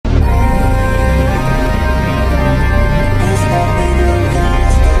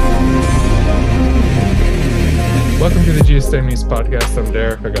Enemies podcast. I'm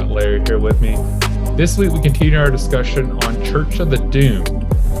Derek. I got Larry here with me. This week we continue our discussion on Church of the Doomed.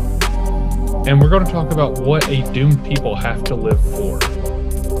 And we're going to talk about what a doomed people have to live for.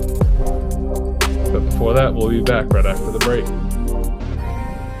 But before that, we'll be back right after the break.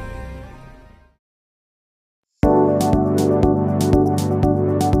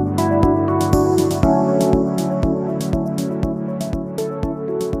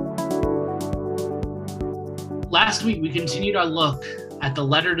 Last week, we continued our look at the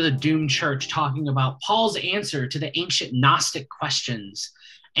letter to the doomed church, talking about Paul's answer to the ancient Gnostic questions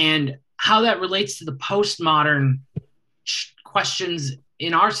and how that relates to the postmodern questions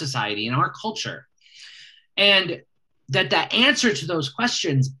in our society, in our culture. And that answer to those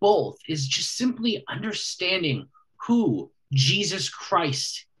questions both is just simply understanding who Jesus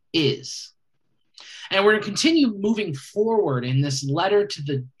Christ is. And we're going to continue moving forward in this letter to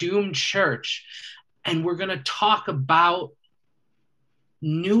the doomed church. And we're going to talk about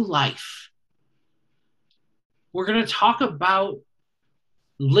new life. We're going to talk about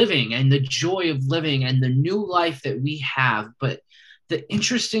living and the joy of living and the new life that we have. But the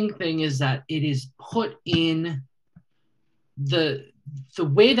interesting thing is that it is put in the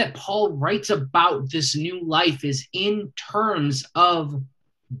way that Paul writes about this new life is in terms of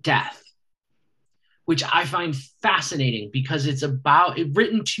death, which I find fascinating because it's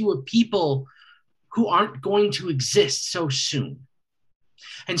written to a people who aren't going to exist so soon.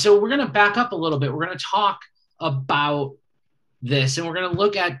 And so we're going to back up a little bit. We're going to talk about this, and we're going to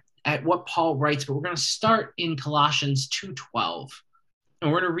look at what Paul writes, but we're going to start in Colossians 2:12.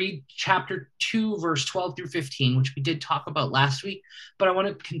 And we're going to read chapter 2, verse 12 through 15, which we did talk about last week, but I want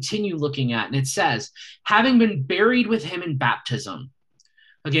to continue looking at. And it says, having been buried with him in baptism,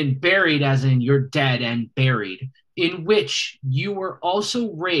 again, buried as in you're dead and buried, in which you were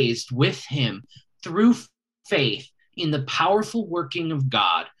also raised with him through faith in the powerful working of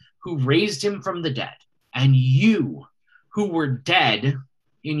God who raised him from the dead. And you who were dead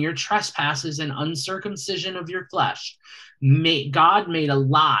in your trespasses and uncircumcision of your flesh, God made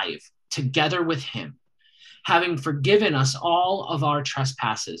alive together with him, having forgiven us all of our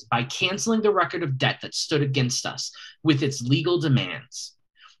trespasses by canceling the record of debt that stood against us with its legal demands.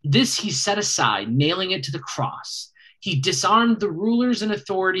 This he set aside, nailing it to the cross. He disarmed the rulers and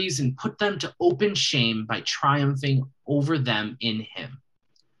authorities and put them to open shame by triumphing over them in him.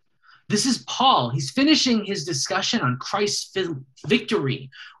 This is Paul. He's finishing his discussion on Christ's victory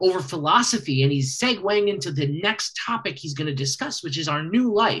over philosophy, and he's segueing into the next topic he's going to discuss, which is our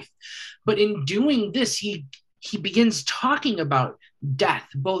new life. But in doing this, he begins talking about death,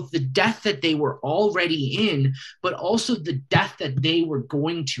 both the death that they were already in, but also the death that they were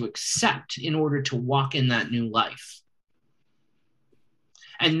going to accept in order to walk in that new life.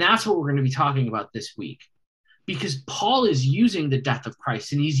 And that's what we're going to be talking about this week, because Paul is using the death of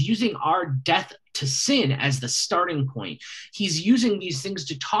Christ, and he's using our death to sin as the starting point. He's using these things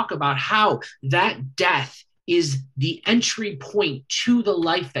to talk about how that death is the entry point to the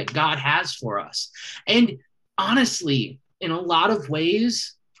life that God has for us. And honestly, in a lot of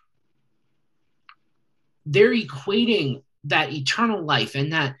ways, they're equating that eternal life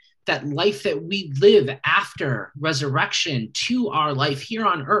and that life that we live after resurrection to our life here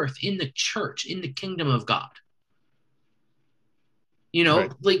on earth in the church, in the kingdom of God. You know,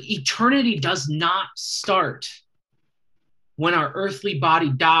 right. Like eternity does not start when our earthly body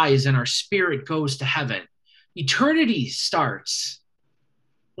dies and our spirit goes to heaven. Eternity starts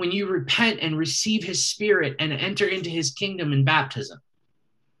when you repent and receive his spirit and enter into his kingdom in baptism.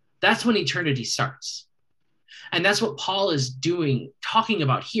 That's when eternity starts. And that's what Paul is talking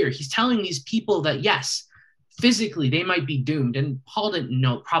about here. He's telling these people that, yes, physically they might be doomed. And Paul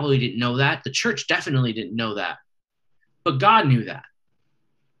probably didn't know that. The church definitely didn't know that. But God knew that.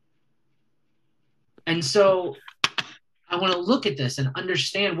 And so I want to look at this and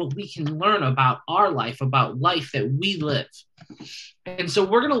understand what we can learn about our life, about life that we live. And so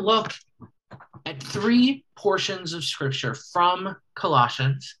we're going to look at 3 portions of scripture from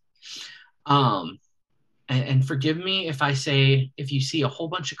Colossians. And forgive me if you see a whole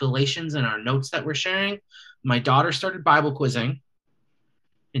bunch of Galatians in our notes that we're sharing. My daughter started Bible quizzing,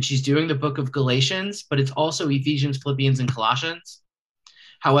 and she's doing the book of Galatians, but it's also Ephesians, Philippians, and Colossians.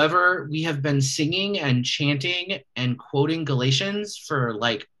 However, we have been singing and chanting and quoting Galatians for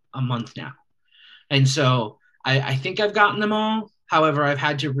like a month now. And so I think I've gotten them all. However, I've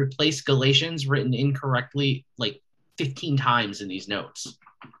had to replace Galatians written incorrectly like 15 times in these notes.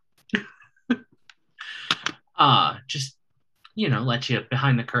 Just, let you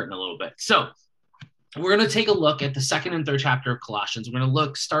behind the curtain a little bit. So we're going to take a look at the 2nd and 3rd chapter of Colossians. We're going to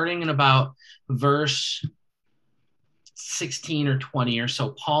look starting in about verse 16 or 20 or so,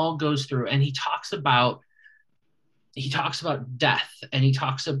 Paul goes through and he talks about death, and he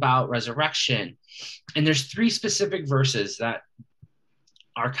talks about resurrection. And there's 3 specific verses that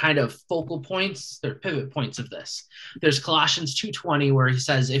are kind of focal points, they're pivot points of this. There's Colossians 2:20, where he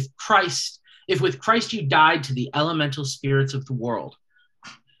says, if with Christ you died to the elemental spirits of the world.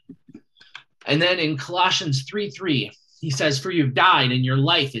 And then in Colossians 3:3, he says, for you've died and your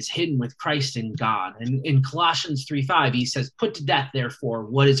life is hidden with Christ in God. And in Colossians 3:5, he says, put to death, therefore,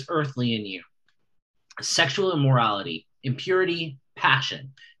 what is earthly in you: sexual immorality, impurity,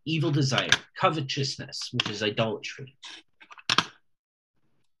 passion, evil desire, covetousness, which is idolatry.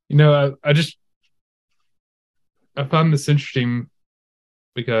 You know, I found this interesting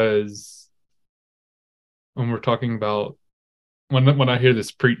because when we're talking about, when I hear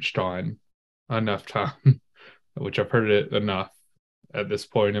this preached on enough time, which I've heard it enough at this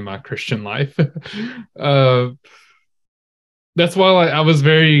point in my Christian life, that's why I was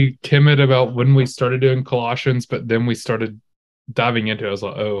very timid about when we started doing Colossians, but then we started diving into it. I was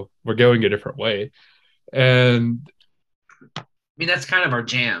like, oh, we're going a different way. And I mean, that's kind of our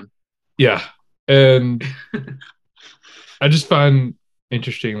jam. Yeah. And I just find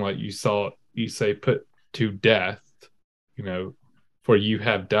interesting, like you say, put to death, for you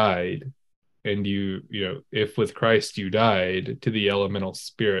have died, and if with Christ you died to the elemental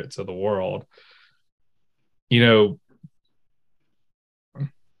spirits of the world.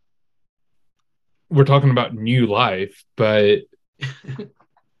 We're talking about new life, but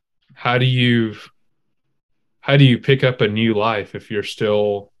how do you pick up a new life if you're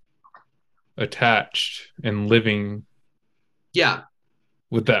still attached and living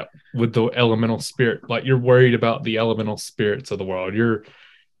with the elemental spirit? Like, you're worried about the elemental spirits of the world.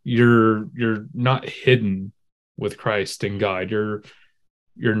 You're not hidden with Christ and God. You're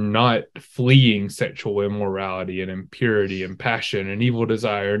not fleeing sexual immorality and impurity and passion and evil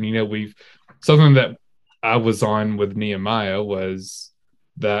desire. And something that I was on with Nehemiah was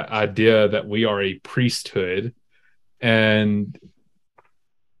that idea that we are a priesthood. And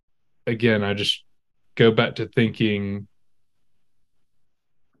again, I just go back to thinking,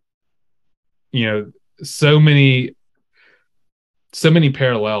 so many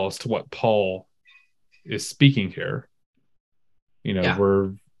parallels to what Paul is speaking here.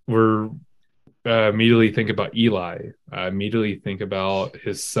 We're immediately think about Eli. I immediately think about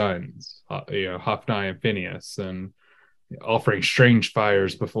his sons, Hophni and Phinehas, and offering strange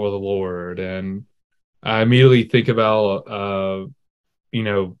fires before the Lord. And I immediately think about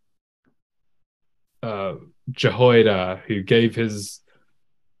Jehoiada, who gave his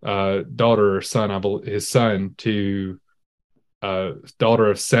daughter or son, his son, to daughter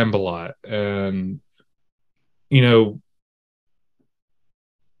of Sanballat. And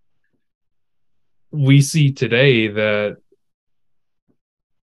we see today that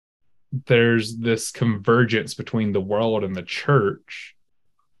there's this convergence between the world and the church,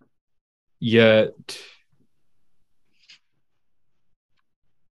 yet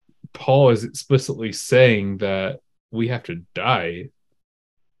Paul is explicitly saying that we have to die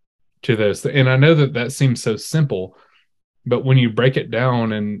to this. And I know that seems so simple, but when you break it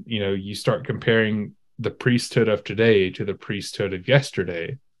down and you start comparing the priesthood of today to the priesthood of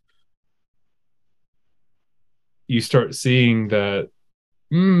yesterday, you start seeing that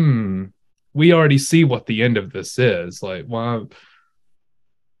we already see what the end of this is. Like, why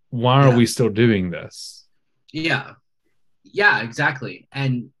are we still doing this? Yeah, exactly.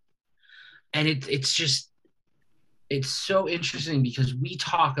 And it's so interesting because we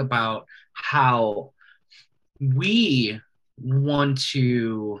talk about how we want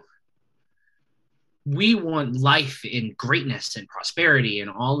life in greatness and prosperity and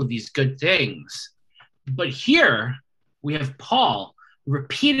all of these good things. But here we have Paul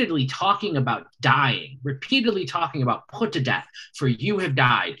repeatedly talking about dying, repeatedly talking about put to death. For you have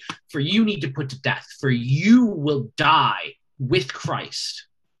died. For you need to put to death. For you will die with Christ.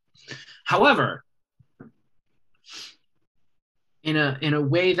 However, in a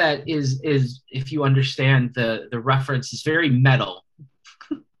way that is if you understand the reference, is very metal.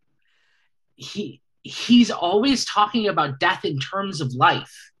 He's always talking about death in terms of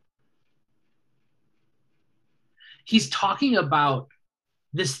life. He's talking about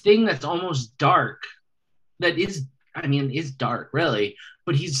this thing that's almost dark, that is dark, really,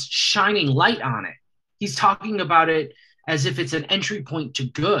 but he's shining light on it. He's talking about it as if it's an entry point to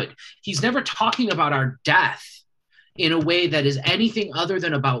good. He's never talking about our death in a way that is anything other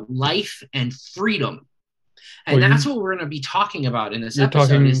than about life and freedom. And that's what we're going to be talking about in this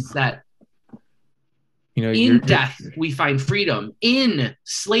episode, is that in death, we find freedom. In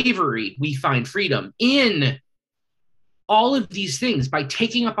slavery, we find freedom. In all of these things. By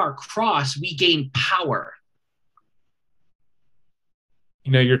taking up our cross, we gain power.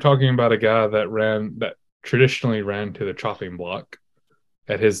 You're talking about a guy that traditionally ran to the chopping block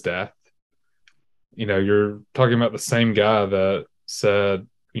at his death. You're talking about the same guy that said,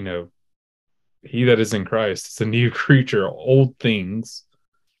 he that is in Christ is a new creature. Old things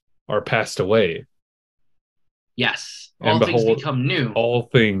are passed away. Yes, And all things behold, become new. all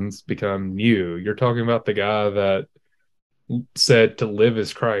things become new. You're talking about the guy that said to live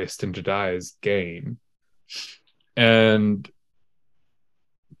as Christ and to die as gain. And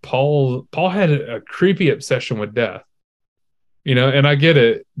Paul had a creepy obsession with death. And I get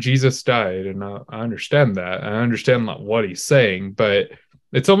it. Jesus died, and I understand that. I understand like what he's saying, but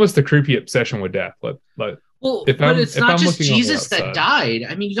it's almost a creepy obsession with death. Well, if but I'm it's if not I'm just looking on the Jesus that outside, died.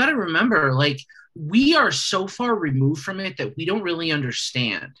 I mean, you got to remember, like, we are so far removed from it that we don't really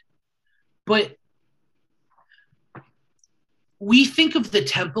understand. But we think of the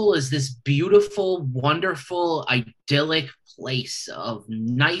temple as this beautiful, wonderful, idyllic place of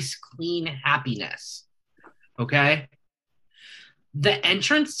nice, clean happiness. Okay? The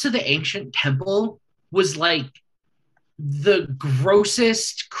entrance to the ancient temple was like the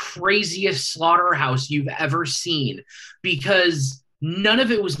grossest, craziest slaughterhouse you've ever seen, because none of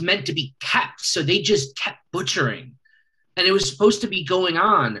it was meant to be kept. So they just kept butchering. And it was supposed to be going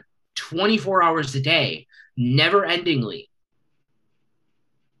on 24 hours a day, never endingly.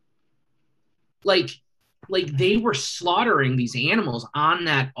 Like they were slaughtering these animals on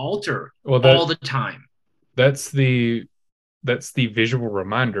that altar well, all the time. that's the visual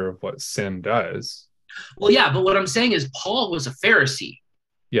reminder of what sin does. Well, yeah, but what I'm saying is Paul was a Pharisee.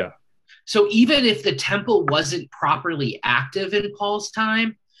 Yeah. So even if the temple wasn't properly active in Paul's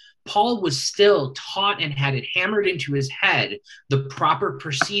time, Paul was still taught and had it hammered into his head the proper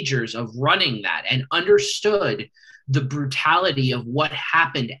procedures of running that, and understood the brutality of what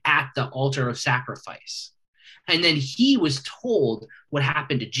happened at the altar of sacrifice. And then he was told what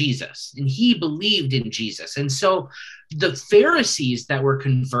happened to Jesus, and he believed in Jesus. And so the Pharisees that were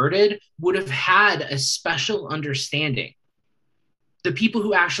converted would have had a special understanding. The people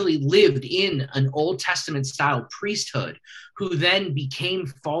who actually lived in an Old Testament style priesthood, who then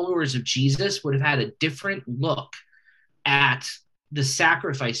became followers of Jesus, would have had a different look at the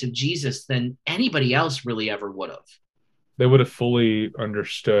sacrifice of Jesus than anybody else really ever would have. They would have fully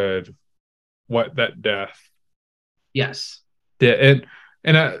understood what that death. Yes. did.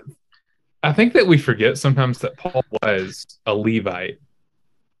 And I think that we forget sometimes that Paul was a Levite.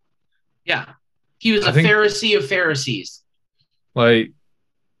 Yeah. He was a Pharisee of Pharisees. Like,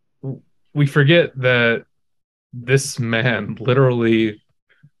 we forget that this man literally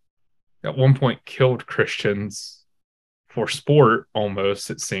at one point killed Christians for sport, almost,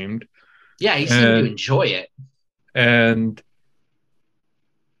 it seemed. Yeah, he seemed to enjoy it. And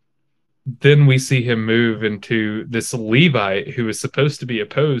then we see him move into this Levite who is supposed to be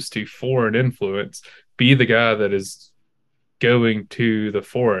opposed to foreign influence, be the guy that is going to the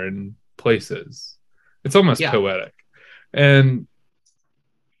foreign places. It's almost poetic. And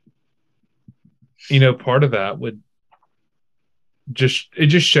part of that would just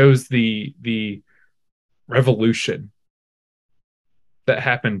shows the revolution that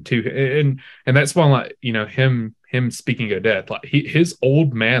happened to, and that's why, like, him speaking of death, like his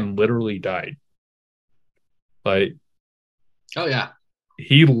old man literally died. Like, oh yeah,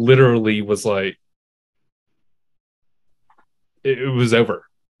 he literally was like, it was over.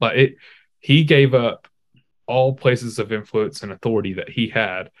 Like, he gave up all places of influence and authority that he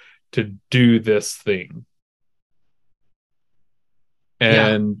had to do this thing.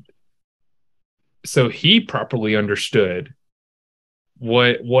 And so he properly understood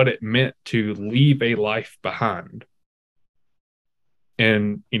what it meant to leave a life behind.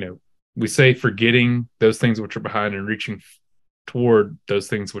 And, we say forgetting those things which are behind and reaching toward those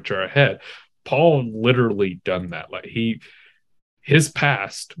things which are ahead. Paul literally done that. Like, his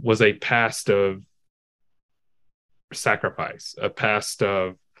past was a past of sacrifice, a past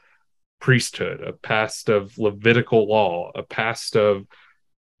of priesthood, a past of Levitical law, a past of,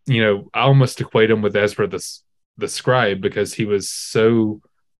 I almost equate him with Ezra the scribe, because he was so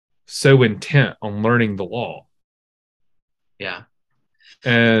intent on learning the law. Yeah.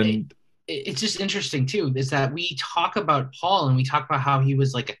 And it's just interesting too, is that we talk about Paul and we talk about how he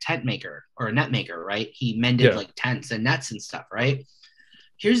was like a tent maker or a net maker, right? He mended like tents and nets and stuff, right?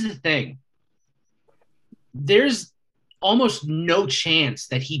 Here's the thing. There's almost no chance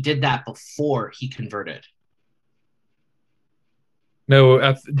that he did that before he converted. No,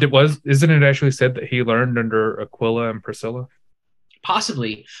 isn't it actually said that he learned under Aquila and Priscilla?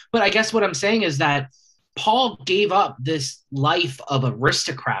 Possibly. But I guess what I'm saying is that Paul gave up this life of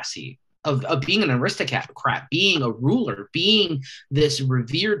aristocracy, of being an aristocrat, being a ruler, being this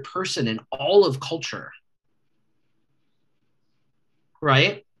revered person in all of culture,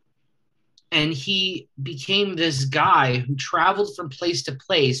 right? And he became this guy who traveled from place to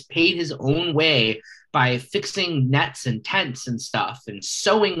place, paid his own way by fixing nets and tents and stuff and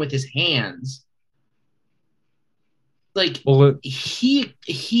sewing with his hands. Like, Well, he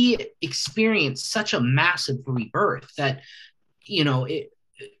experienced such a massive rebirth that, you know,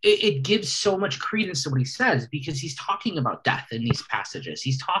 it gives so much credence to what he says, because he's talking about death in these passages.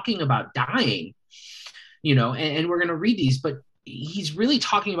 He's talking about dying, you know, and we're going to read these, but he's really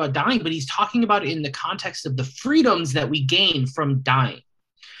talking about dying, but he's talking about it in the context of the freedoms that we gain from dying.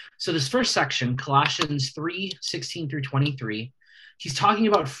 So this first section, Colossians 3:16-23, he's talking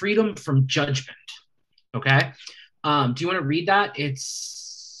about freedom from judgment. Okay. Do you want to read that?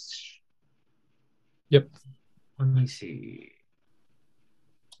 Yep. Let me see.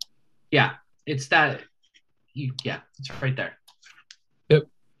 Yeah, it's that. Yeah, it's right there. Yep.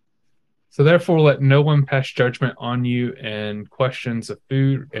 So therefore, let no one pass judgment on you in questions of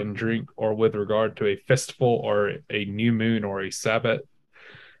food and drink, or with regard to a festival or a new moon or a Sabbath.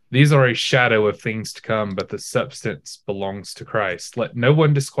 These are a shadow of things to come, but the substance belongs to Christ. Let no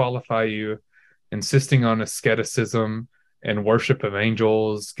one disqualify you, insisting on asceticism and worship of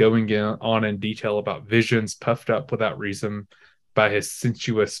angels, going on in detail about visions, puffed up without reason by his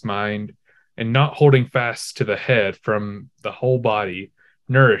sensuous mind, and not holding fast to the head, from the whole body,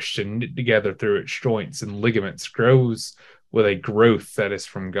 nourished and knit together through its joints and ligaments, grows with a growth that is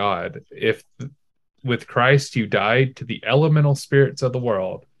from God. If with Christ you died to the elemental spirits of the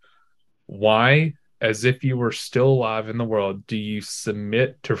world, why, as if you were still alive in the world, do you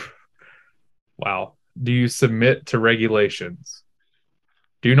submit to regulations?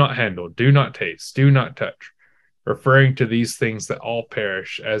 Do not handle, do not taste, do not touch, referring to these things that all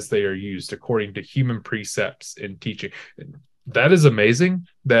perish as they are used according to human precepts and teaching. That is amazing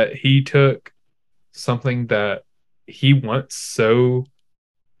that he took something that he once so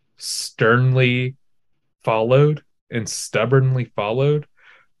sternly followed and stubbornly followed,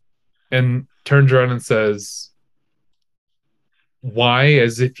 and turns around and says, why,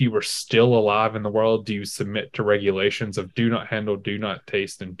 as if you were still alive in the world, do you submit to regulations of do not handle, do not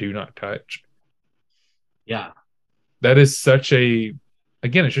taste, and do not touch? Yeah. That is such a,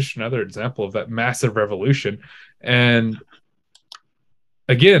 again, it's just another example of that massive revolution. And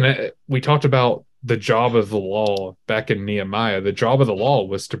again, we talked about the job of the law back in Nehemiah. The job of the law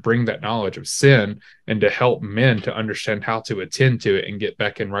was to bring that knowledge of sin and to help men to understand how to attend to it and get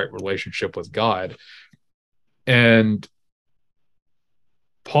back in right relationship with God. And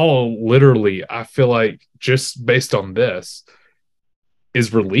Paul literally, I feel like, just based on this,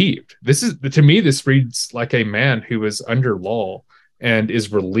 is relieved. This is, to me, this reads like a man who is under law and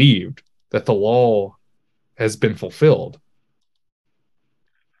is relieved that the law has been fulfilled.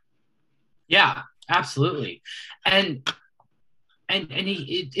 Yeah, absolutely. And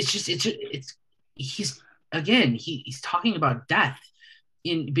it's he's again, he's talking about death.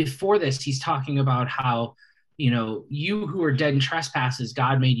 In before this, he's talking about how, you know, you who are dead in trespasses,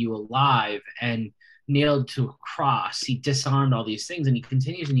 God made you alive and nailed to a cross. He disarmed all these things, and he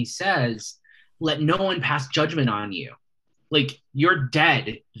continues and he says, let no one pass judgment on you. Like, you're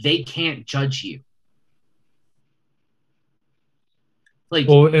dead, they can't judge you. Like,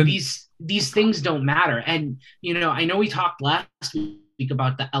 Well, and these things don't matter. And, you know, I know we talked last week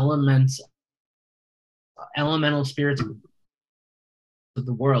about the elemental spirits of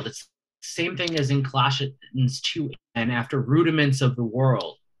the world. It's the same thing as in Colossians 2, and after rudiments of the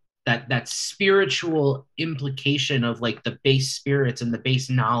world, that spiritual implication of like the base spirits and the base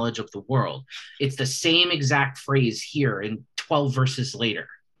knowledge of the world. It's the same exact phrase here in 12 verses later.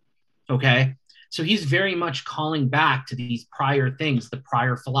 Okay. So he's very much calling back to these prior things, the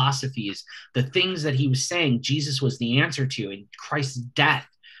prior philosophies, the things that he was saying Jesus was the answer to, and Christ's death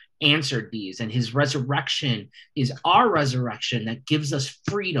answered these, and his resurrection is our resurrection that gives us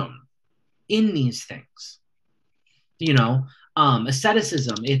freedom in these things. You know,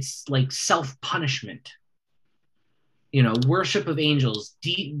 asceticism, it's like self-punishment. You know, worship of angels,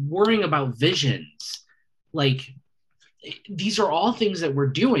 worrying about visions, like these are all things that we're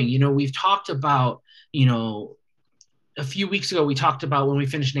doing. You know, we've talked about, you know, a few weeks ago, we talked about, when we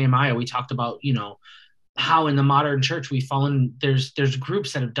finished Nehemiah, we talked about, you know, how in the modern church we've fallen, there's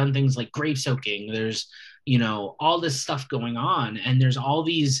groups that have done things like grave soaking. There's, you know, all this stuff going on. And there's all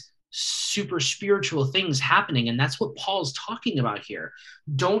these super spiritual things happening. And that's what Paul's talking about here.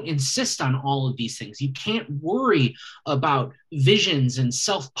 Don't insist on all of these things. You can't worry about visions and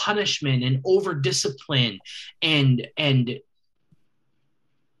self-punishment and over-discipline and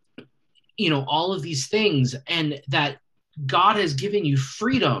all of these things, and that God has given you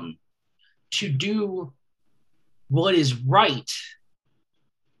freedom to do what is right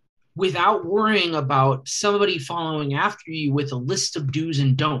without worrying about somebody following after you with a list of do's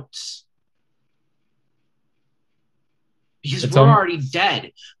and don'ts. Because we're already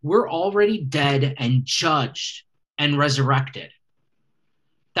dead. We're already dead and judged and resurrected.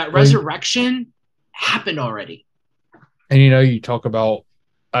 That resurrection happened already. And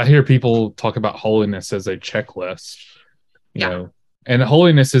I hear people talk about holiness as a checklist, you know, and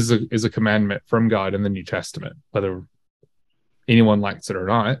holiness is a commandment from God in the New Testament, whether anyone likes it or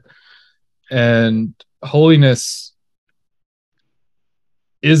not. And holiness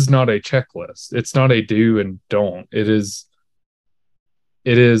is not a checklist. It's not a do and don't. It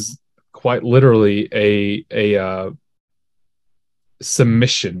is quite literally a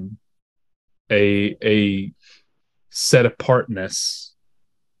submission, a set apartness,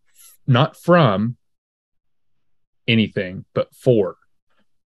 not from anything, but for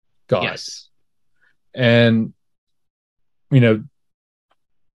God. Yes. And,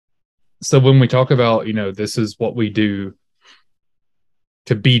 so when we talk about, this is what we do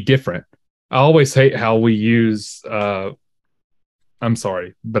to be different, I always hate how we use, I'm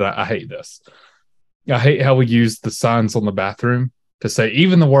sorry, but I hate this. I hate how we use the signs on the bathroom to say,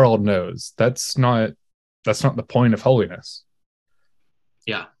 even the world knows. That's not the point of holiness.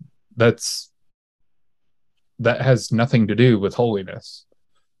 Yeah. That has nothing to do with holiness.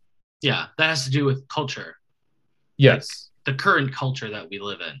 Yeah, that has to do with culture. Yes. Like the current culture that we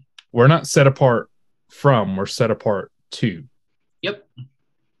live in. We're not set apart from, we're set apart to. Yep.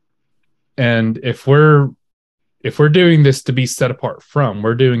 And if we're doing this to be set apart from,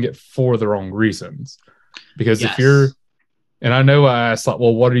 we're doing it for the wrong reasons. Because if you're, and I know I asked, like,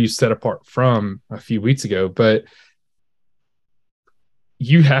 well, what are you set apart from a few weeks ago? But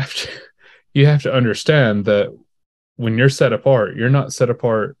you have to understand that when you're set apart, you're not set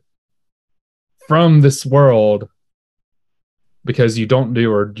apart from this world because you don't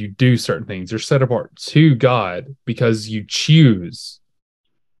do or you do certain things. You're set apart to God because you choose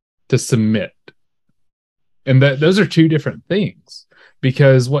to submit. And those are two different things,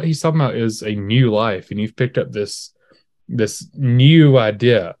 because what he's talking about is a new life, and you've picked up this new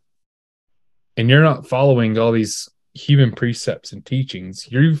idea, and you're not following all these human precepts and teachings.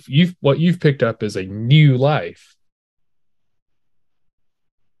 What you've picked up is a new life.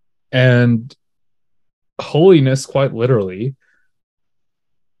 And holiness, quite literally,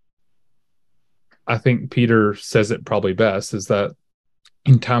 I think Peter says it probably best, is that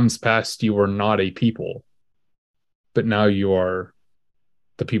in times past you were not a people, but now you are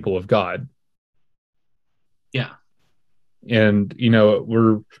the people of God. Yeah. And,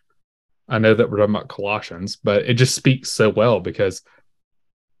 I know that we're talking about Colossians, but it just speaks so well because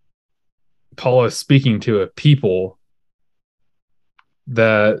Paul is speaking to a people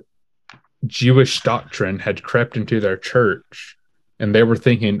that Jewish doctrine had crept into their church, and they were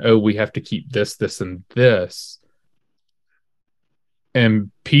thinking, oh, we have to keep this, this, and this.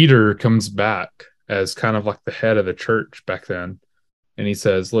 And Peter comes back as kind of like the head of the church back then. And he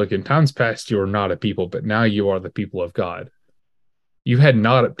says, look, in times past, you were not a people, but now you are the people of God. You had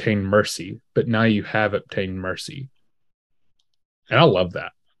not obtained mercy, but now you have obtained mercy. And I love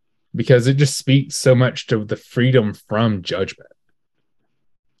that because it just speaks so much to the freedom from judgment.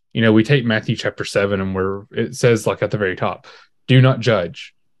 We take Matthew chapter 7 and it says, like, at the very top, do not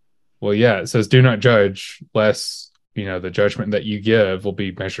judge. Well, yeah, it says do not judge, lest, the judgment that you give will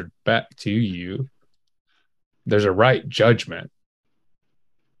be measured back to you. There's a right judgment.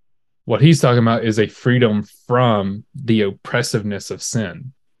 What he's talking about is a freedom from the oppressiveness of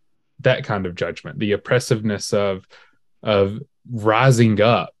sin. That kind of judgment, the oppressiveness of rising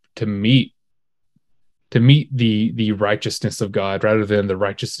up to meet the righteousness of God rather than the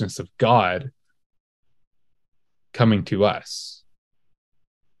righteousness of God coming to us.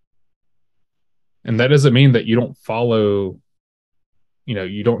 And that doesn't mean that you don't follow,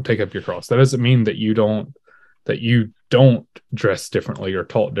 you don't take up your cross. That doesn't mean that you don't dress differently or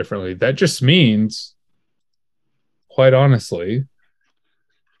talk differently. That just means, quite honestly,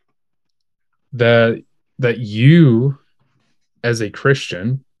 that you as a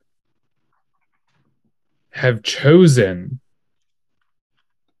Christian have chosen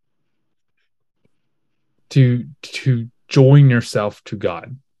to join yourself to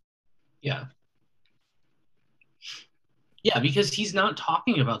God. Yeah. Yeah, because he's not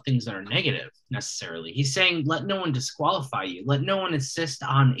talking about things that are negative necessarily. He's saying, let no one disqualify you, let no one insist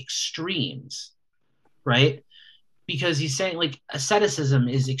on extremes, right? Because he's saying, like, asceticism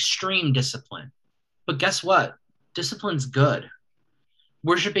is extreme discipline. But guess what? Discipline's good.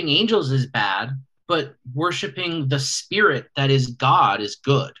 Worshiping angels is bad, but worshiping the spirit that is God is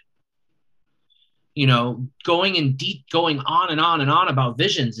good. You know, going on and on and on about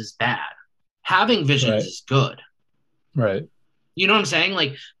visions is bad. Having visions Right. is good. Right. You know what I'm saying?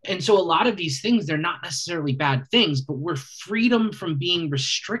 Like, and so a lot of these things, they're not necessarily bad things, but we're freedom from being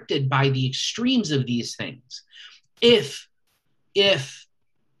restricted by the extremes of these things. If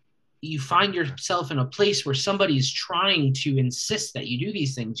you find yourself in a place where somebody's trying to insist that you do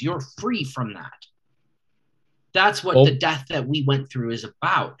these things, you're free from that. That's what the Well, death that we went through is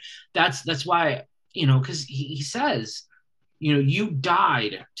about. That's why, you know, because he says, you know, you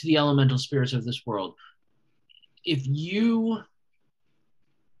died to the elemental spirits of this world. If you,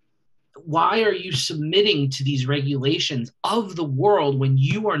 why are you submitting to these regulations of the world when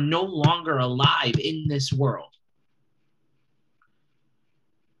you are no longer alive in this world?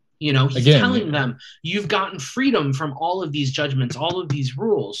 You know, he's telling again, them, you've gotten freedom from all of these judgments, all of these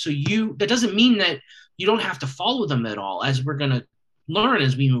rules. So that doesn't mean that you don't have to follow them at all. As we're going to learn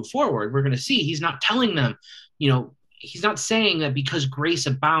as we move forward, we're going to see he's not telling them, you know, he's not saying that because grace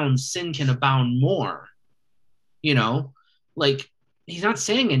abounds, sin can abound more. You know, like, he's not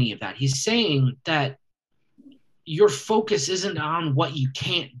saying any of that. He's saying that your focus isn't on what you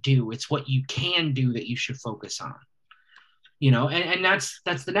can't do, it's what you can do that you should focus on. You know, and that's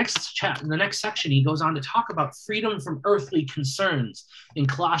the next chat. In the next section, he goes on to talk about freedom from earthly concerns. In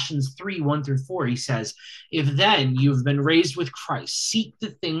Colossians 3:1-4, he says, if then you've been raised with Christ, seek the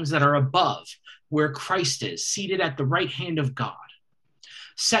things that are above, where Christ is seated at the right hand of God.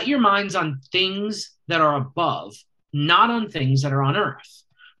 Set your minds on things that are above, not on things that are on earth,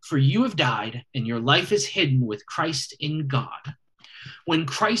 for you have died and your life is hidden with Christ in God. When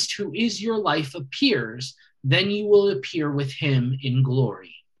Christ, who is your life, appears, then you will appear with him in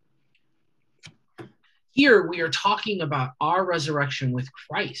glory. Here we are talking about our resurrection with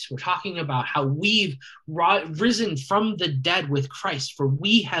Christ. We're talking about how we've risen from the dead with Christ, for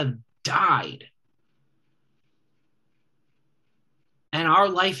we have died. And our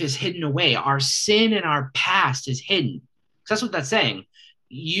life is hidden away. Our sin and our past is hidden. That's what that's saying.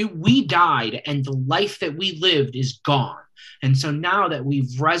 We died, and the life that we lived is gone. And so now that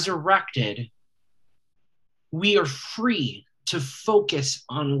we've resurrected, we are free to focus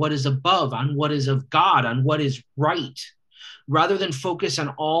on what is above, on what is of God, on what is right, rather than focus on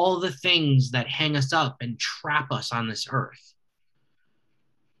all the things that hang us up and trap us on this earth.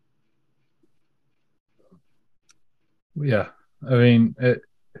 yeah. I mean,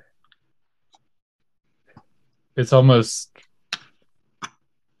 it's almost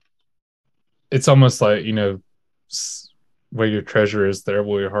like, you know, where your treasure is, there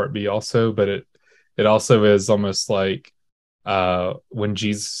will your heart be also. But it also is almost like when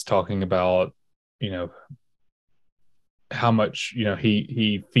Jesus is talking about, you know, how much, you know,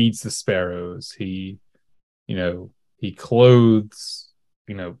 he feeds the sparrows, he, you know, he clothes,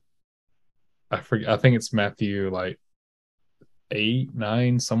 you know, I forget, I think it's Matthew like 8,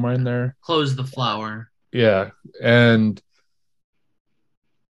 9, somewhere in there. Close the flower. Yeah. And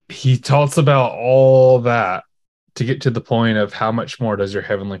he talks about all that to get to the point of how much more does your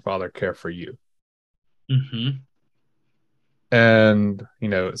heavenly Father care for you. Mm-hmm. And, you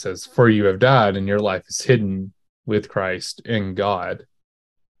know, it says, for you have died and your life is hidden with Christ in God.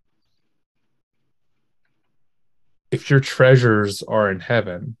 If your treasures are in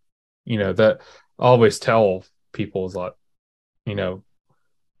heaven, you know, that I always tell people is like, you know,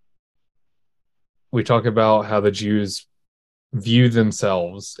 we talk about how the Jews view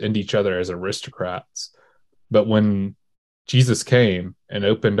themselves and each other as aristocrats. But when Jesus came and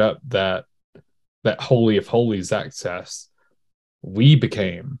opened up that holy of holies access, we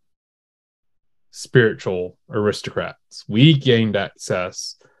became spiritual aristocrats. We gained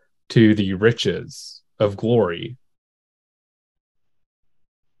access to the riches of glory,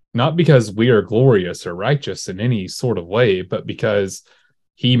 not because we are glorious or righteous in any sort of way, but because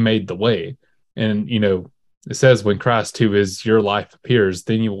he made the way. And, you know, it says when Christ, who is your life, appears,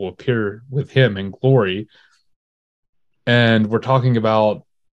 then you will appear with him in glory. And we're talking about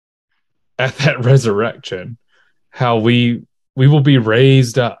at that resurrection, how we will be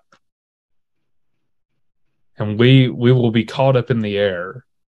raised up and we will be caught up in the air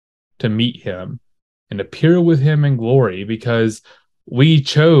to meet him and appear with him in glory, because we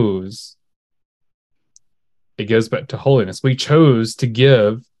chose, it goes back to holiness, we chose to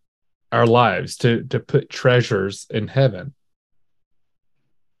give our lives, to put treasures in heaven.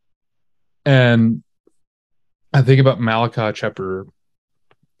 And I think about Malachi chapter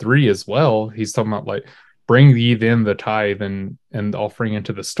 3 as well. He's talking about like, bring ye then the tithe and the offering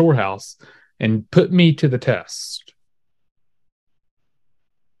into the storehouse and put me to the test.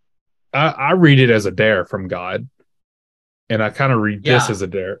 I read it as a dare from God, and I kind of read this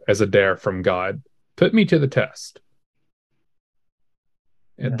Yeah. as a dare from God. Put me to the test.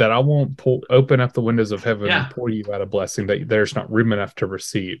 That I won't open up the windows of heaven and Yeah. pour you out a blessing that there's not room enough to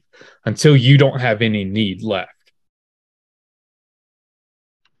receive until you don't have any need left.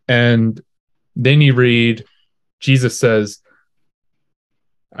 And then you read, Jesus says,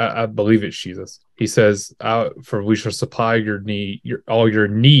 I believe it's Jesus. He says, "For we shall supply your need, all your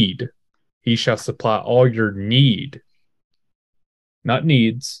need. He shall supply all your need, not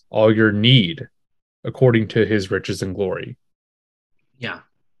needs, all your need, according to His riches and glory." Yeah.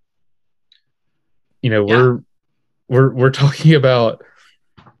 You know, Yeah. we're talking about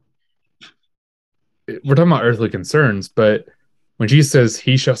earthly concerns, but when Jesus says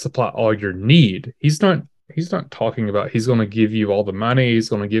He shall supply all your need, He's not talking about He's going to give you all the money. He's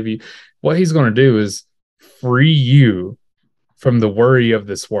going to give you, what He's going to do is free you from the worry of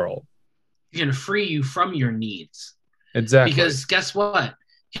this world. He's going to free you from your needs. Exactly. Because guess what?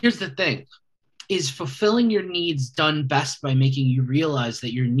 Here's the thing. Is fulfilling your needs done best by making you realize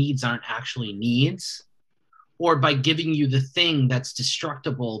that your needs aren't actually needs, or by giving you the thing that's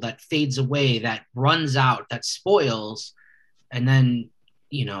destructible, that fades away, that runs out, that spoils, and then,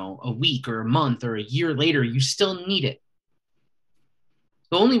 a week or a month or a year later, you still need it?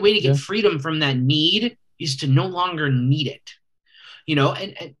 The only way to get freedom from that need is to no longer need it.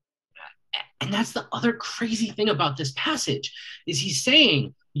 And that's the other crazy thing about this passage, is he's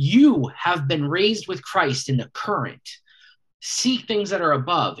saying, you have been raised with Christ in the current. Seek things that are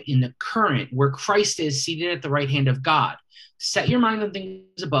above, in the current, where Christ is seated at the right hand of God. Set your mind on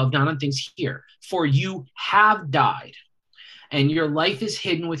things above, not on things here. For you have died, and your life is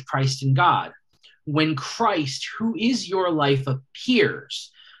hidden with Christ in God. When Christ, who is your life,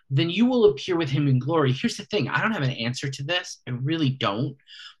 appears, then you will appear with him in glory. Here's the thing. I don't have an answer to this. I really don't.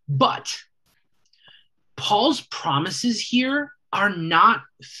 But Paul's promises here are not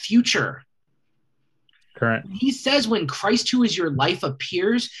future. Correct. He says when Christ, who is your life,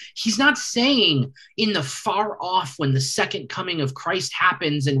 appears, he's not saying in the far off when the second coming of Christ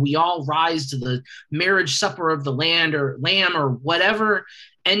happens and we all rise to the marriage supper of the Lamb or whatever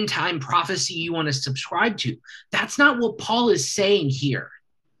end time prophecy you want to subscribe to. That's not what Paul is saying here.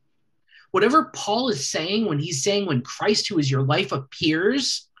 Whatever Paul is saying when he's saying when Christ, who is your life,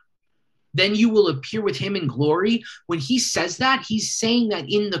 appears, then you will appear with him in glory. When he says that, he's saying that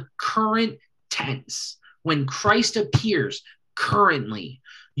in the current tense. When Christ appears currently,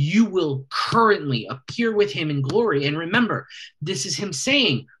 you will currently appear with him in glory. And remember, this is him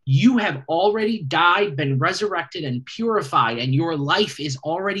saying, you have already died, been resurrected, and purified, and your life is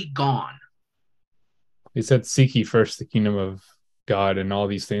already gone. He said, seek ye first the kingdom of God, and all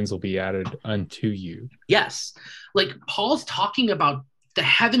these things will be added unto you. Yes. Like Paul's talking about the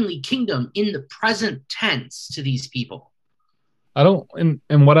heavenly kingdom in the present tense to these people. And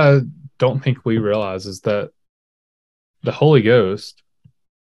what I don't think we realize is that the Holy Ghost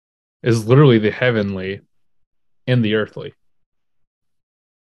is literally the heavenly and the earthly.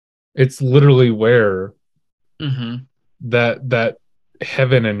 It's literally where that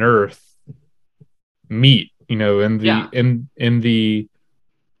heaven and earth meet, in the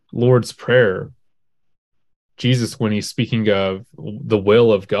Lord's Prayer. Jesus, when he's speaking of the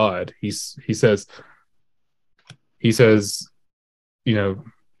will of God, he says,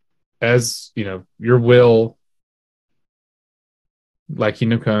 as your will, like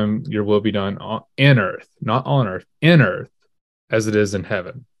come, your will be done in earth, not on earth, in earth, as it is in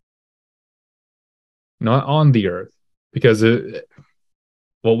heaven, not on the earth. Because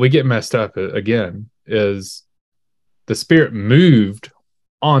what we get messed up again is the Spirit moved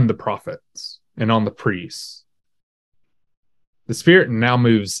on the prophets and on the priests. The Spirit now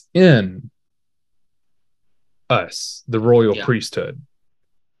moves in us, the royal priesthood.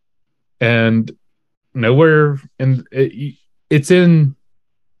 And nowhere it's in,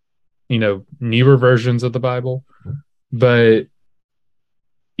 newer versions of the Bible, but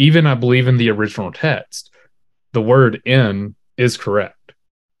even I believe in the original text, the word in is correct.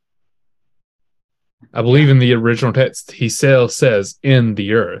 I believe in the original text, he says in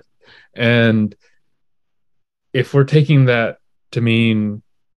the earth. And if we're taking that to mean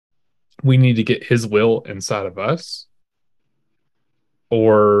we need to get his will inside of us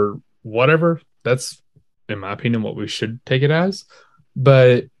or whatever, that's, in my opinion, what we should take it as.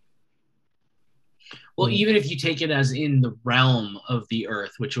 But Well, even if you take it as in the realm of the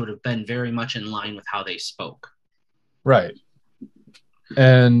earth, which would have been very much in line with how they spoke. Right.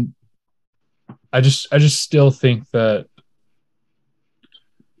 And I just still think that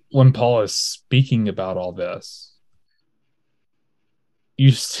when Paul is speaking about all this,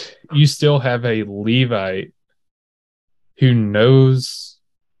 you still have a Levite who knows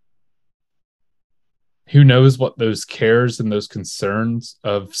what those cares and those concerns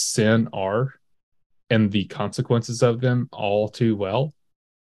of sin are and the consequences of them all too well.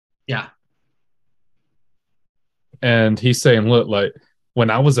 Yeah. And he's saying, look, like when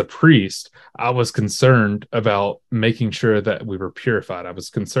I was a priest, I was concerned about making sure that we were purified. I was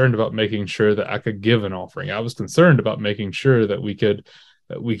concerned about making sure that I could give an offering. I was concerned about making sure that we could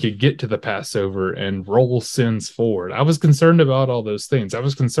get to the Passover and roll sins forward. I was concerned about all those things. I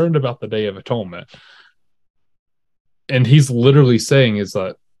was concerned about the Day of Atonement. And he's literally saying is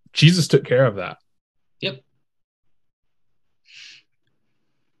that Jesus took care of that. Yep.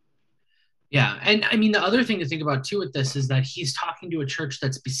 Yeah. And I mean, the other thing to think about too with this is that he's talking to a church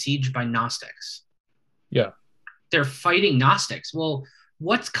that's besieged by Gnostics. Yeah. They're fighting Gnostics. Well,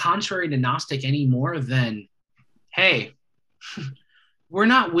 what's contrary to Gnostic anymore than, hey, we're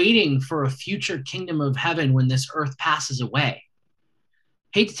not waiting for a future kingdom of heaven when this earth passes away.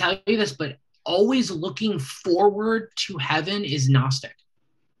 Hate to tell you this, but always looking forward to heaven is Gnostic.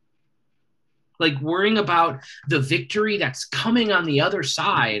 Like worrying about the victory that's coming on the other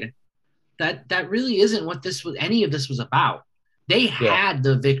side, that really isn't what any of this was about. They Yeah. had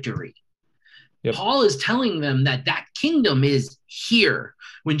the victory. Yep. Paul is telling them that kingdom is here.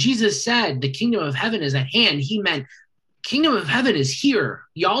 When Jesus said the kingdom of heaven is at hand, he meant kingdom of heaven is here.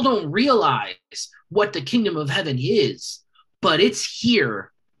 Y'all don't realize what the kingdom of heaven is, but it's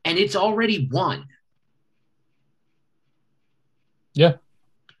here and it's already won. Yeah.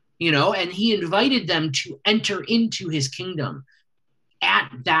 And he invited them to enter into his kingdom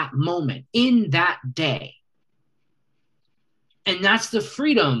at that moment, in that day. And that's the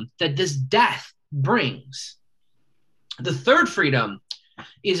freedom that this death brings. The third freedom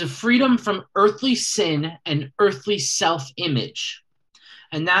is a freedom from earthly sin and earthly self-image.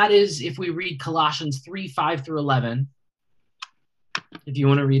 And that is if we read Colossians 3:5-11. If you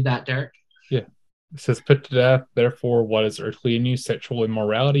want to read that, Derek. Yeah. It says, put to death, therefore, what is earthly in you, sexual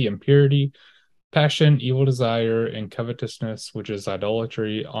immorality, impurity, passion, evil desire, and covetousness, which is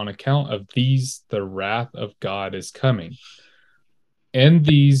idolatry. On account of these, the wrath of God is coming. And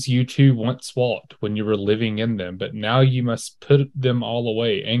these you too once walked when you were living in them, but now you must put them all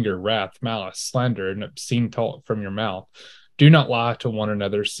away: anger, wrath, malice, slander, and obscene talk from your mouth. Do not lie to one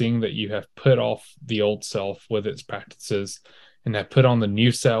another, seeing that you have put off the old self with its practices, and have put on the new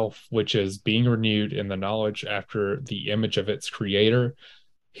self, which is being renewed in the knowledge after the image of its creator.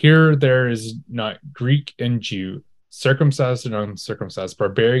 Here there is not Greek and Jew, circumcised and uncircumcised,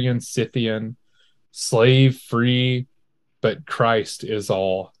 barbarian, Scythian, slave, free, but Christ is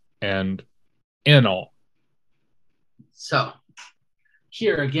all and in all. So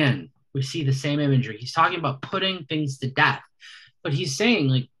here again, we see the same imagery. He's talking about putting things to death, but he's saying,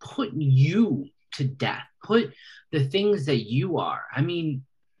 like, put you to death, put the things that you are. I mean,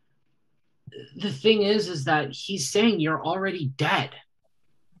 the thing is that he's saying you're already dead.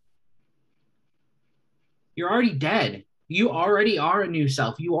 You're already dead. You already are a new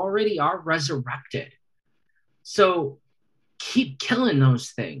self. You already are resurrected. So keep killing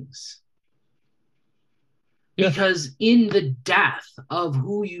those things. Yeah. Because in the death of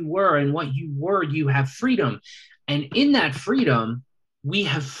who you were and what you were, you have freedom. And in that freedom, we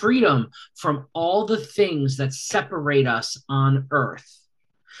have freedom from all the things that separate us on earth.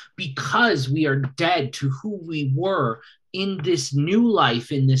 Because we are dead to who we were in this new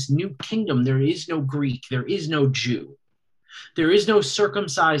life, in this new kingdom, there is no Greek, there is no Jew. There is no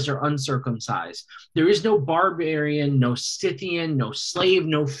circumcised or uncircumcised. There is no barbarian, no Scythian, no slave,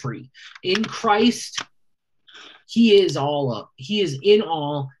 no free. In Christ, he is all up. He is in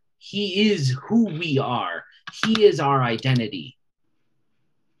all. He is who we are. He is our identity.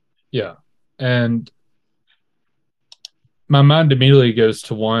 Yeah. And my mind immediately goes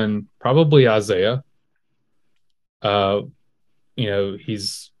to one, probably Isaiah.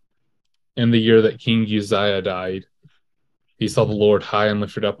 He's in the year that King Uzziah died. He saw the Lord high and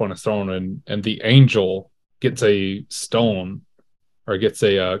lifted up on a throne, and the angel gets a stone or gets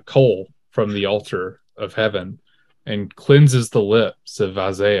a coal from the altar of heaven and cleanses the lips of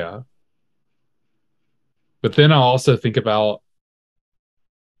Isaiah. But then I also think about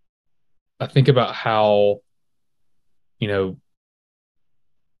how,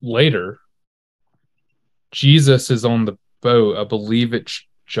 later Jesus is on the boat. I believe it's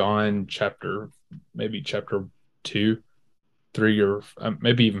John chapter maybe chapter 2, 3, or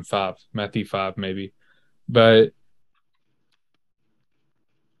maybe even 5, Matthew 5, maybe. But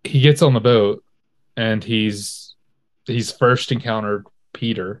he gets on the boat and he's first encountered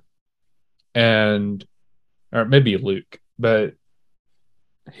Peter and or maybe Luke, but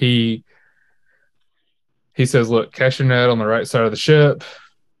he he says, "Look, cast your net on the right side of the ship."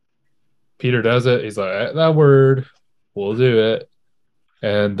 Peter does it. He's like, "At that word, we'll do it."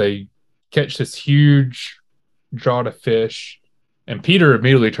 And they catch this huge draught of fish, and Peter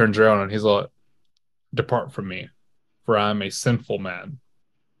immediately turns around and he's like, "Depart from me, for I am a sinful man."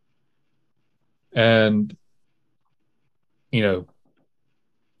 And you know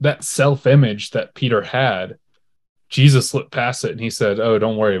that self-image that Peter had, Jesus looked past it and he said, "Oh,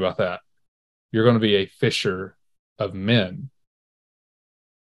 don't worry about that. You're going to be a fisher of men."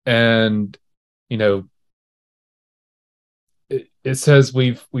 And you know, it says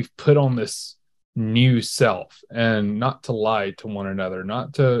we've put on this new self, and not to lie to one another,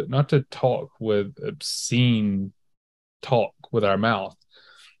 not to talk with obscene talk with our mouth.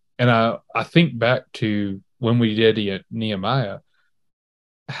 And I think back to when we did Nehemiah,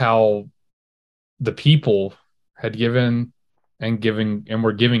 how the people had given and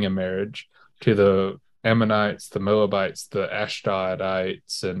were giving a marriage to the Ammonites, the Moabites, the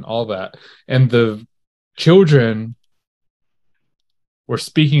Ashdodites, and all that. And the children were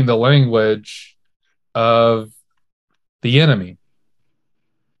speaking the language of the enemy.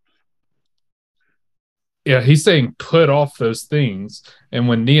 Yeah, he's saying put off those things. And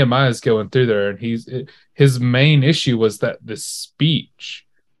when Nehemiah is going through there, and his main issue was that the speech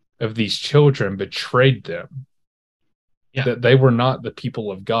of these children betrayed them. Yeah. That they were not the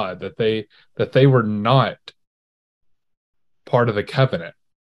people of God, that they were not part of the covenant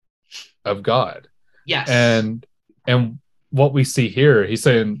of God. Yes. And what we see here, he's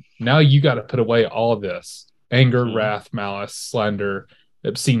saying, now you got to put away all of this anger, wrath, malice, slander,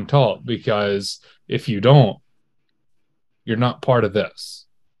 obscene talk, because if you don't, you're not part of this.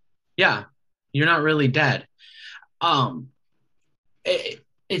 Yeah, you're not really dead.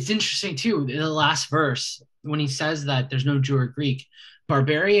 It's interesting too, in the last verse, when he says that there's no Jew or Greek,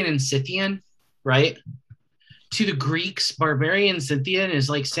 barbarian and Scythian, right? To the Greeks, barbarian, Scythian is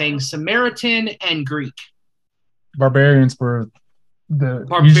like saying Samaritan and Greek. Barbarians were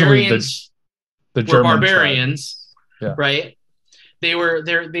usually the German barbarians, yeah. Right? They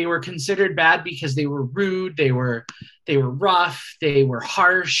were considered bad because they were rude, they were rough, they were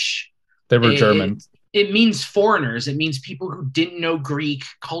harsh. They were German. It means foreigners. It means people who didn't know Greek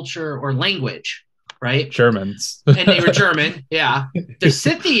culture or language, right? Germans. And they were German, yeah. The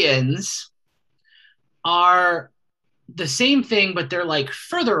Scythians are the same thing, but they're like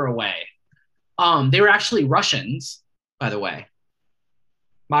further away. They were actually Russians, by the way.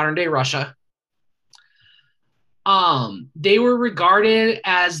 Modern day Russia. They were regarded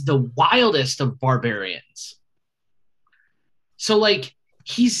as the wildest of barbarians. So like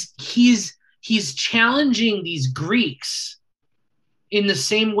he's challenging these Greeks in the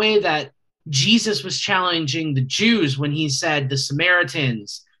same way that Jesus was challenging the Jews when he said the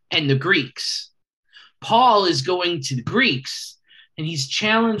Samaritans and the Greeks. Paul is going to the Greeks and he's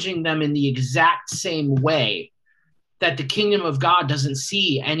challenging them in the exact same way, that the kingdom of God doesn't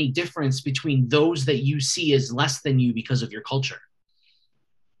see any difference between those that you see as less than you because of your culture.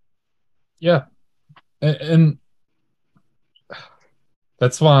 Yeah. And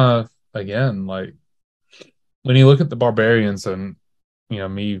that's why, again, like when you look at the barbarians, and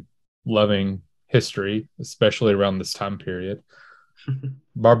me loving history, especially around this time period,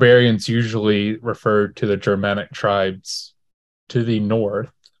 barbarians usually referred to the Germanic tribes to the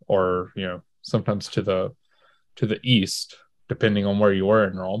north, or sometimes to the east, depending on where you were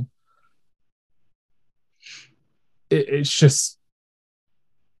in Rome. It's just,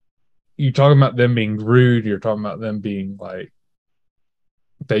 you're talking about them being rude, you're talking about them being like,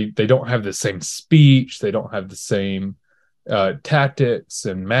 they don't have the same speech, they don't have the same tactics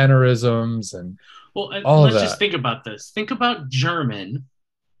and mannerisms and all let's of that. Just think about this. Think about German,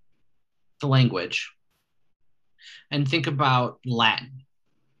 the language, and think about Latin.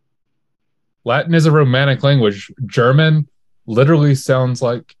 Latin is a romantic language. German literally sounds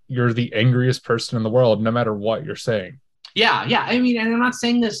like you're the angriest person in the world, no matter what you're saying. Yeah. I mean, and I'm not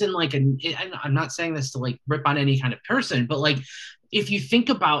saying this I'm not saying this to like rip on any kind of person, but like, if you think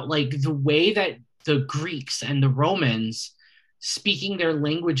about like the way that the Greeks and the Romans speaking their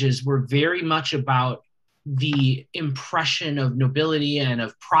languages were very much about the impression of nobility and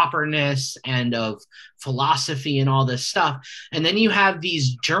of properness and of philosophy and all this stuff. And then you have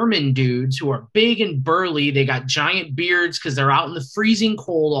these German dudes who are big and burly. They got giant beards because they're out in the freezing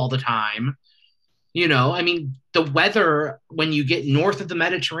cold all the time. You know, I mean, the weather when you get north of the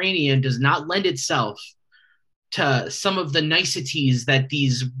Mediterranean does not lend itself to some of the niceties that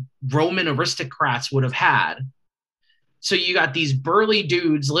these Roman aristocrats would have had. So you got these burly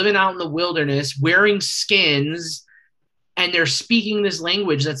dudes living out in the wilderness, wearing skins, and they're speaking this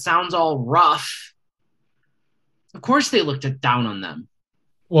language that sounds all rough. Of course, they looked down on them.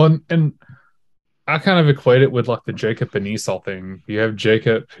 Well, and I kind of equate it with like the Jacob and Esau thing. You have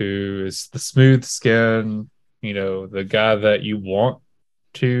Jacob, who is the smooth skin, the guy that you want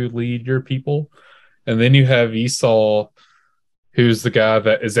to lead your people. And then you have Esau, who's the guy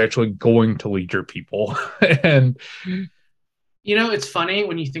that is actually going to lead your people. And It's funny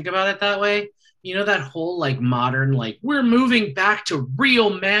when you think about it that way. That whole like modern, like we're moving back to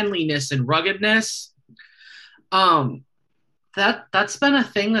real manliness and ruggedness. Um, that's been a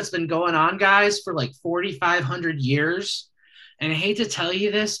thing that's been going on, guys, for like 4,500 years. And I hate to tell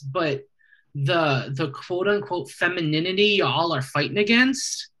you this, but the quote unquote femininity y'all are fighting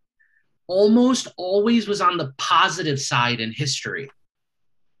against almost always was on the positive side in history.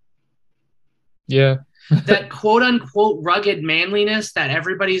 yeah, That quote unquote rugged manliness that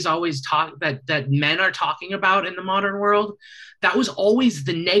everybody's always that men are talking about in the modern world, that was always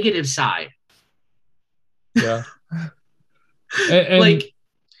the negative side. yeah. And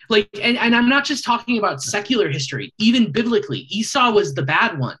like and I'm not just talking about secular history, even biblically, Esau was the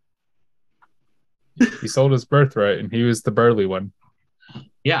bad one. he sold his birthright and he was the burly one.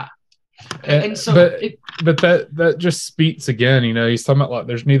 Yeah. And so but that just speaks again, he's talking about like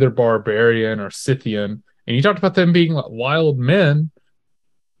there's neither barbarian or Scythian. And you talked about them being like wild men,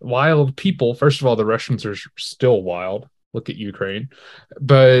 wild people. First of all, the Russians are still wild. Look at Ukraine.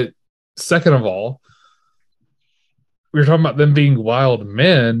 But second of all, we were talking about them being wild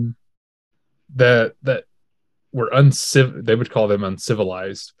men that were uncivil. They would call them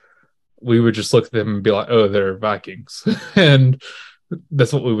uncivilized. We would just look at them and be like, oh, they're Vikings. And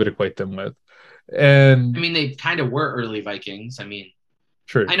that's what we would equate them with. And I mean, they kind of were early Vikings. I mean,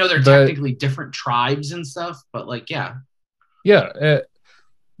 true. I know they're technically different tribes and stuff, but like, yeah.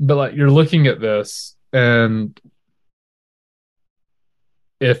 But like you're looking at this, and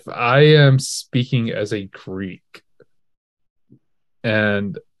if I am speaking as a Greek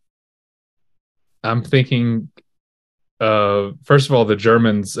and I'm thinking first of all, the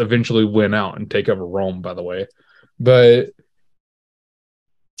Germans eventually win out and take over Rome, by the way. But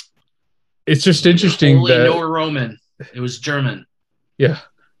it's just interesting that no Roman. It was German. Yeah,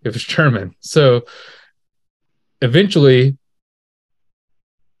 it was German. So eventually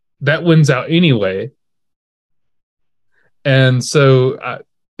that wins out anyway. And so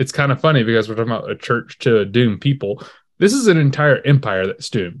it's kind of funny because we're talking about a church to a doomed people. This is an entire empire that's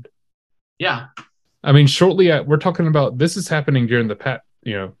doomed. Yeah. I mean, we're talking about this is happening during the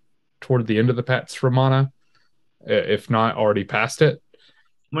toward the end of the Pax Romana, if not already past it.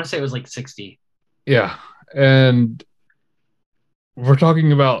 I'm going to say it was like 60. Yeah. And we're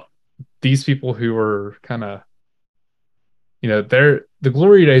talking about these people who were kind of, the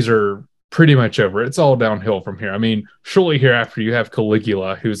glory days are pretty much over. It's all downhill from here. I mean, shortly hereafter, you have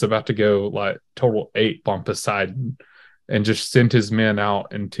Caligula, who's about to go like total ape on Poseidon and just send his men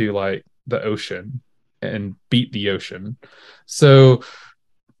out into like the ocean and beat the ocean. So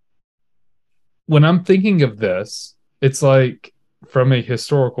when I'm thinking of this, it's like from a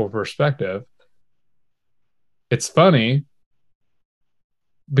historical perspective, it's funny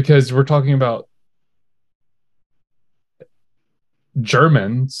because we're talking about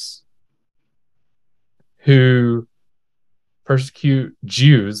Germans who persecute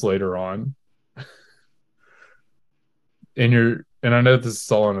Jews later on. And I know this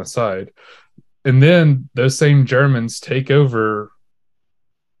is all on a side. And then those same Germans take over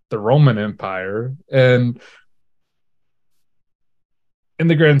the Roman Empire. And in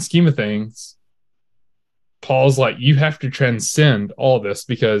the grand scheme of things, Paul's like, you have to transcend all this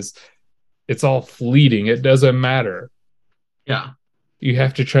because it's all fleeting. It doesn't matter. Yeah. You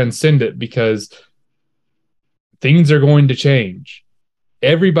have to transcend it because things are going to change.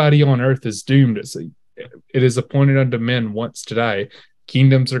 Everybody on earth is doomed. It is appointed unto men once to die.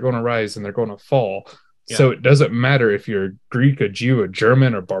 Kingdoms are going to rise and they're going to fall. Yeah. So it doesn't matter if you're a Greek, a Jew, a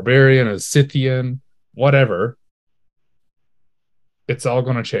German, a barbarian, a Scythian, whatever. It's all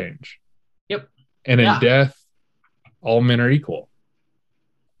going to change. Yep. And in death, all men are equal.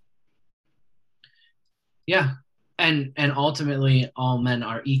 Yeah. And ultimately all men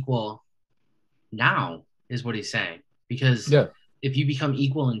are equal now is what he's saying. Because if you become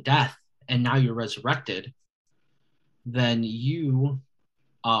equal in death and now you're resurrected, then you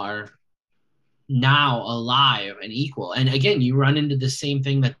are now alive and equal. And again, you run into the same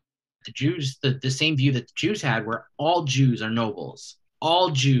thing that the Jews, the same view that the Jews had, where all Jews are nobles,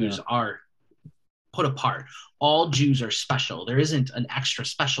 all Jews are put apart, all Jews are special. There isn't an extra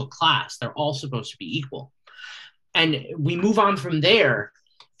special class. They're all supposed to be equal. And we move on from there,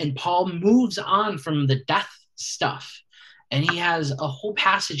 and Paul moves on from the death stuff. And he has a whole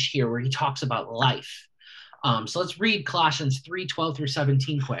passage here where he talks about life. So let's read Colossians 3:12 through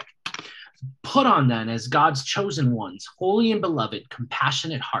 17 quick. Put on then as God's chosen ones, holy and beloved,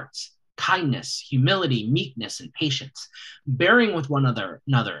 compassionate hearts, kindness, humility, meekness, and patience, bearing with one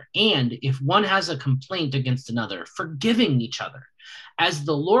another, and if one has a complaint against another, forgiving each other. As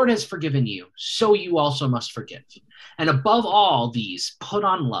the Lord has forgiven you, so you also must forgive. And above all these, put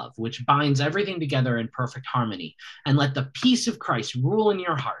on love, which binds everything together in perfect harmony. And let the peace of Christ rule in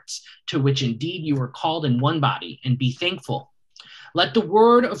your hearts, to which indeed you were called in one body, and be thankful. Let the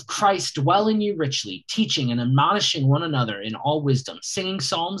word of Christ dwell in you richly, teaching and admonishing one another in all wisdom, singing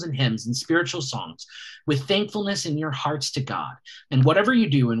psalms and hymns and spiritual songs, with thankfulness in your hearts to God. And whatever you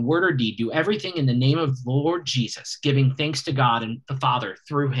do in word or deed, do everything in the name of the Lord Jesus, giving thanks to God and the Father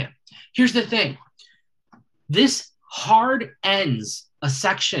through him. Here's the thing. This hard ends a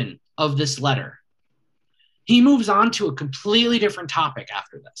section of this letter. He moves on to a completely different topic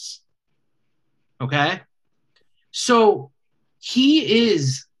after this. Okay? So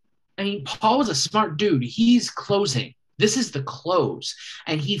Paul was a smart dude. He's closing. This is the close.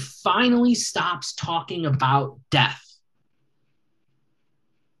 And he finally stops talking about death.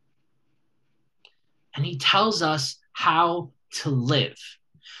 And he tells us how to live.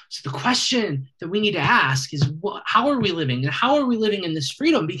 So the question that we need to ask is, how are we living? And how are we living in this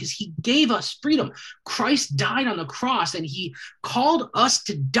freedom? Because he gave us freedom. Christ died on the cross, and he called us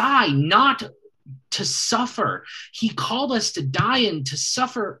to die, not to suffer. He called us to die and to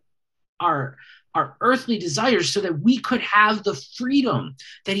suffer our earthly desires so that we could have the freedom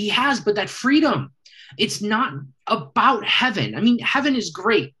that he has. But that freedom, it's not about heaven. I mean, heaven is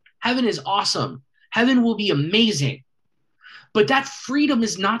great. Heaven is awesome. Heaven will be amazing. But that freedom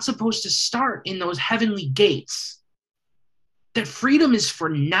is not supposed to start in those heavenly gates. That freedom is for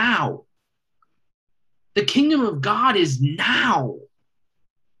now. The kingdom of God is now.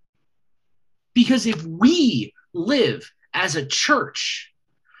 Because if we live as a church,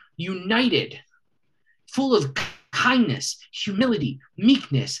 united, full of kindness, humility,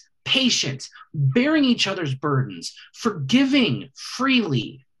 meekness, patience, bearing each other's burdens, forgiving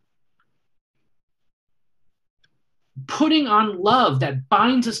freely, putting on love that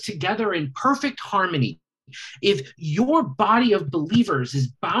binds us together in perfect harmony. If your body of believers is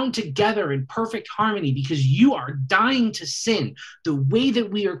bound together in perfect harmony because you are dying to sin the way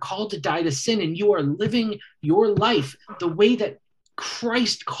that we are called to die to sin, and you are living your life the way that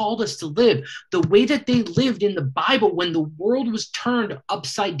Christ called us to live, the way that they lived in the Bible when the world was turned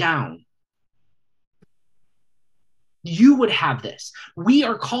upside down, you would have this. We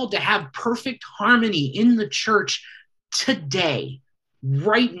are called to have perfect harmony in the church today,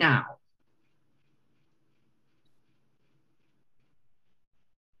 right now.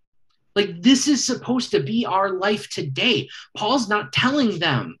 Like, this is supposed to be our life today. Paul's not telling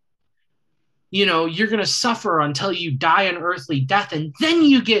them, you're going to suffer until you die an earthly death and then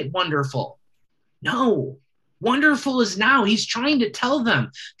you get wonderful. No, wonderful is now. He's trying to tell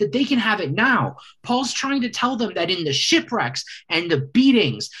them that they can have it now. Paul's trying to tell them that in the shipwrecks and the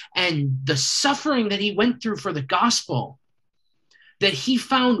beatings and the suffering that he went through for the gospel, that he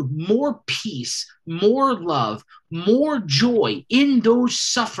found more peace, more love, more joy in those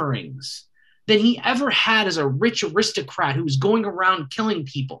sufferings than he ever had as a rich aristocrat who was going around killing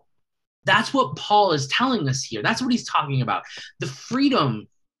people. That's what Paul is telling us here. That's what he's talking about. The freedom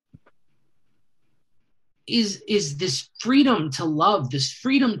is this freedom to love, this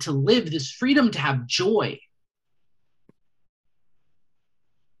freedom to live, this freedom to have joy.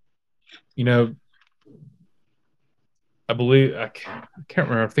 I believe, I can't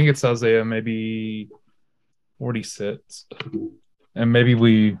remember. I think it's Isaiah maybe 46. And maybe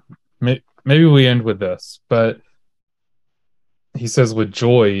we end with this, but he says, with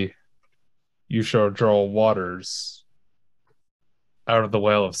joy you shall draw waters out of the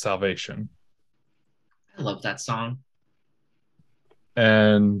well of salvation. I love that song.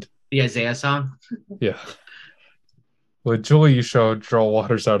 And the Isaiah song. Yeah. With joy you shall draw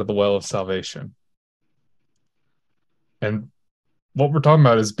waters out of the well of salvation. And what we're talking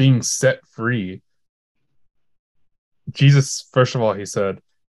about is being set free. Jesus, first of all, he said,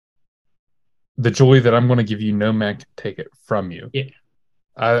 the joy that I'm going to give you, no man can take it from you. Yeah.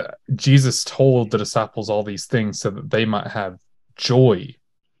 Jesus told the disciples all these things so that they might have joy.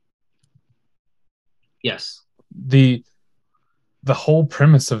 Yes. the whole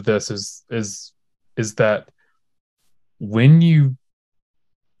premise of this is that when you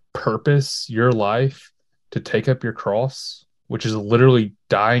purpose your life to take up your cross, which is literally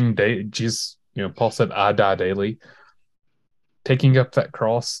dying day. Jesus, Paul said, "I die daily." Taking up that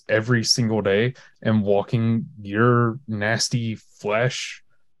cross every single day and walking your nasty flesh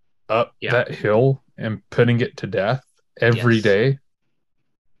up Yeah. that hill and putting it to death every Yes. day.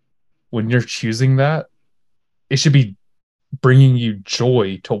 When you're choosing that, it should be bringing you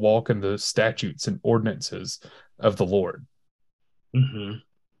joy to walk in the statutes and ordinances of the Lord. Mm-hmm.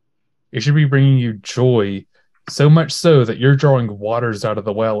 It should be bringing you joy, so much so that you're drawing waters out of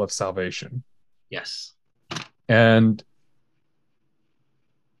the well of salvation. Yes. And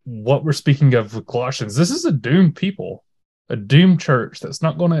what we're speaking of with Colossians, this is a doomed people, a doomed church that's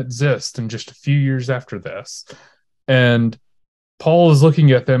not going to exist in just a few years after this. And Paul is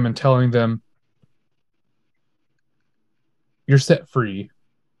looking at them and telling them, you're set free.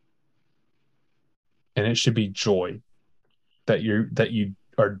 And it should be joy that you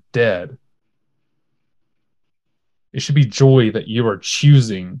are dead. It should be joy that you are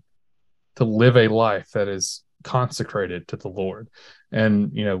choosing to live a life that is consecrated to the Lord.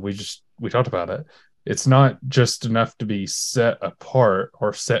 And we talked about it. It's not just enough to be set apart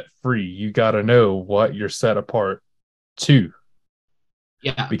or set free. You got to know what you're set apart to.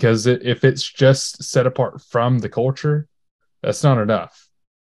 Yeah. Because if it's just set apart from the culture, that's not enough.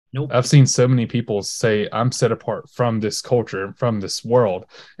 Nope. I've seen so many people say, I'm set apart from this culture and from this world.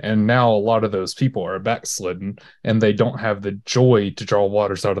 And now a lot of those people are backslidden and they don't have the joy to draw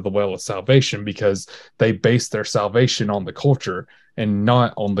waters out of the well of salvation because they base their salvation on the culture and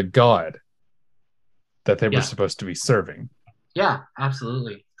not on the God that they were supposed to be serving. Yeah,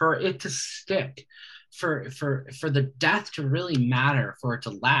 absolutely. For it to stick, for the death to really matter, for it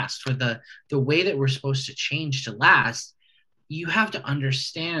to last, for the way that we're supposed to change to last, you have to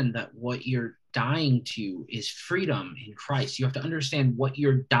understand that what you're dying to is freedom in Christ. You have to understand what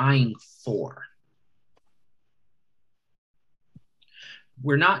you're dying for.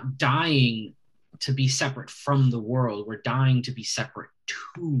 We're not dying to be separate from the world. We're dying to be separate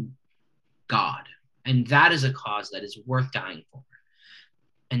to God. And that is a cause that is worth dying for.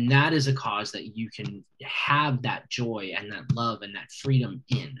 And that is a cause that you can have that joy and that love and that freedom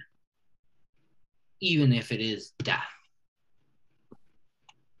in, even if it is death.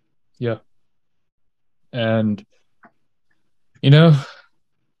 Yeah. And,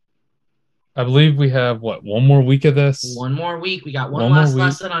 I believe we have one more week of this? One more week. We got one last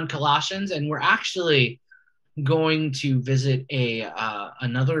lesson on Colossians, and we're actually going to visit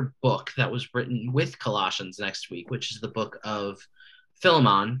another book that was written with Colossians next week, which is the book of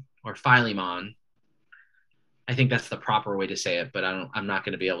Philemon or Philemon. I think that's the proper way to say it, but I'm not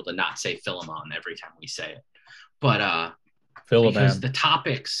going to be able to not say Philemon every time we say it. But because the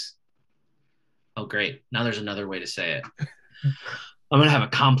topics. Oh, great! Now there's another way to say it. I'm going to have a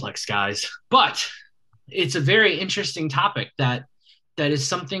complex, guys. But it's a very interesting topic that is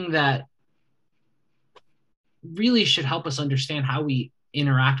something that really should help us understand how we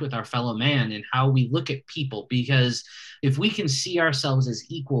interact with our fellow man and how we look at people. Because if we can see ourselves as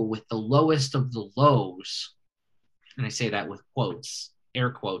equal with the lowest of the lows, and I say that with quotes, air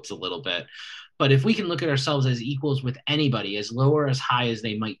quotes a little bit, but if we can look at ourselves as equals with anybody, as low or as high as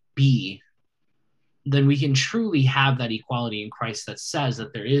they might be, then we can truly have that equality in Christ that says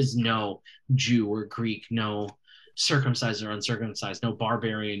that there is no Jew or Greek, no circumcised or uncircumcised, no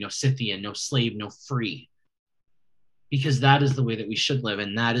barbarian, no Scythian, no slave, no free. Because that is the way that we should live.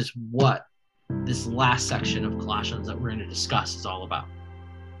 And that is what this last section of Colossians that we're going to discuss is all about.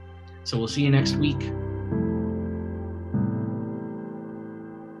 So we'll see you next week.